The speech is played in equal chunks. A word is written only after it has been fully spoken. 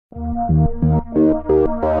The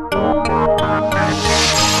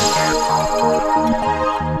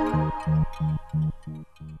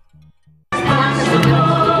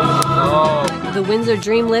Windsor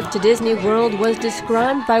DreamLift to Disney World was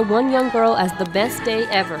described by one young girl as the best day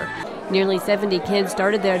ever. Nearly 70 kids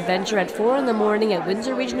started their adventure at 4 in the morning at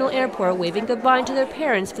Windsor Regional Airport, waving goodbye to their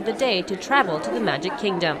parents for the day to travel to the Magic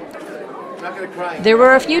Kingdom. There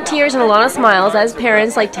were a few tears and a lot of smiles as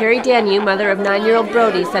parents like Terry Danu, mother of 9-year-old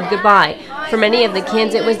Brody, said goodbye. For many of the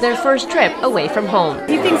kids, it was their first trip away from home.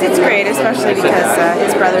 He thinks it's great, especially because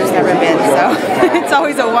his brother's never been, so it's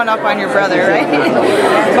always a one-up on your brother, right?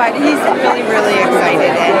 But he's really, really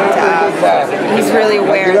excited, and he's really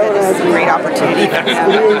aware that this is a great opportunity for him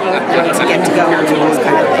to get to go to this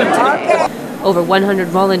kind of thing. Over 100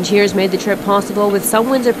 volunteers made the trip possible, with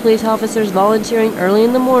some Windsor police officers volunteering early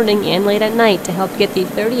in the morning and late at night to help get the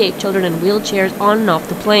 38 children in wheelchairs on and off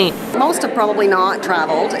the plane. Most have probably not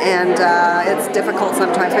traveled, and it's difficult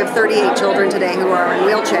sometimes. We have 38 children today who are in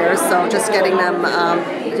wheelchairs, so just getting them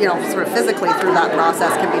sort of physically through that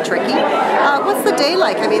process can be tricky. What's the day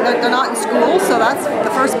like? I mean, they're not in school, so that's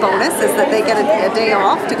the first bonus, is that they get a day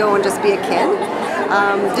off to go and just be a kid.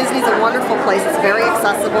 Disney's a wonderful place. It's very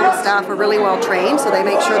accessible. The staff are really well trained, so they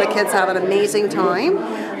make sure the kids have an amazing time.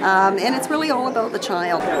 And it's really all about the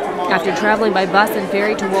child. After traveling by bus and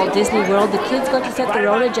ferry to Walt Disney World, the kids got to set their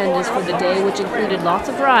own agendas for the day, which included lots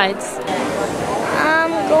of rides.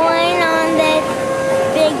 Going on this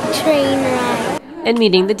big train ride. And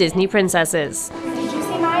meeting the Disney princesses. Did you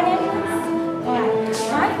see my name?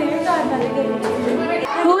 My favorite godmother.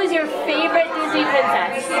 Who is your favorite Disney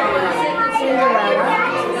princess?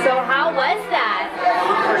 So how was that?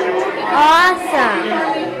 Awesome.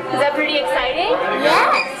 Is that pretty exciting?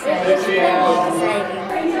 Yes, it was pretty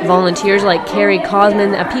exciting. Volunteers like Carrie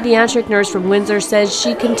Cosman, a pediatric nurse from Windsor, says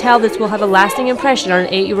she can tell this will have a lasting impression on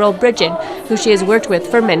 8-year-old Bridget, who she has worked with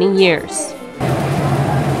for many years.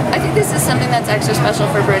 I think this is something that's extra special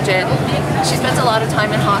for Bridget. She spends a lot of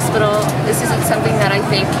time in hospital. This isn't something that I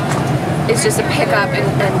think is just a pick up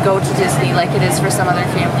and go to Disney like it is for some other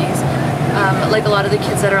families. Like a lot of the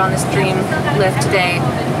kids that are on this Dream Lift today,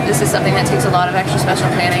 this is something that takes a lot of extra special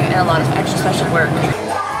planning and a lot of extra special work.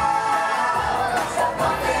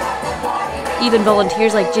 Even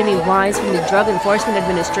volunteers like Jimmy Wise from the Drug Enforcement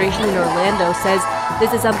Administration in Orlando says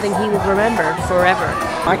this is something he will remember forever.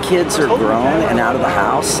 My kids are grown and out of the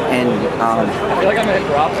house, and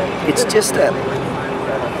it's just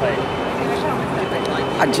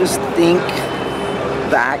I just think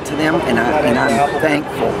back to them, and I'm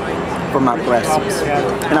thankful for my blessings,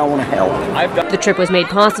 and I want to help. The trip was made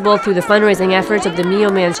possible through the fundraising efforts of the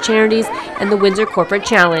Mio Man's Charities and the Windsor Corporate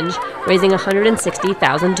Challenge, raising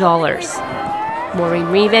 $160,000. Maureen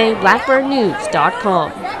Rive,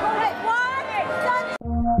 BlackbirdNews.com.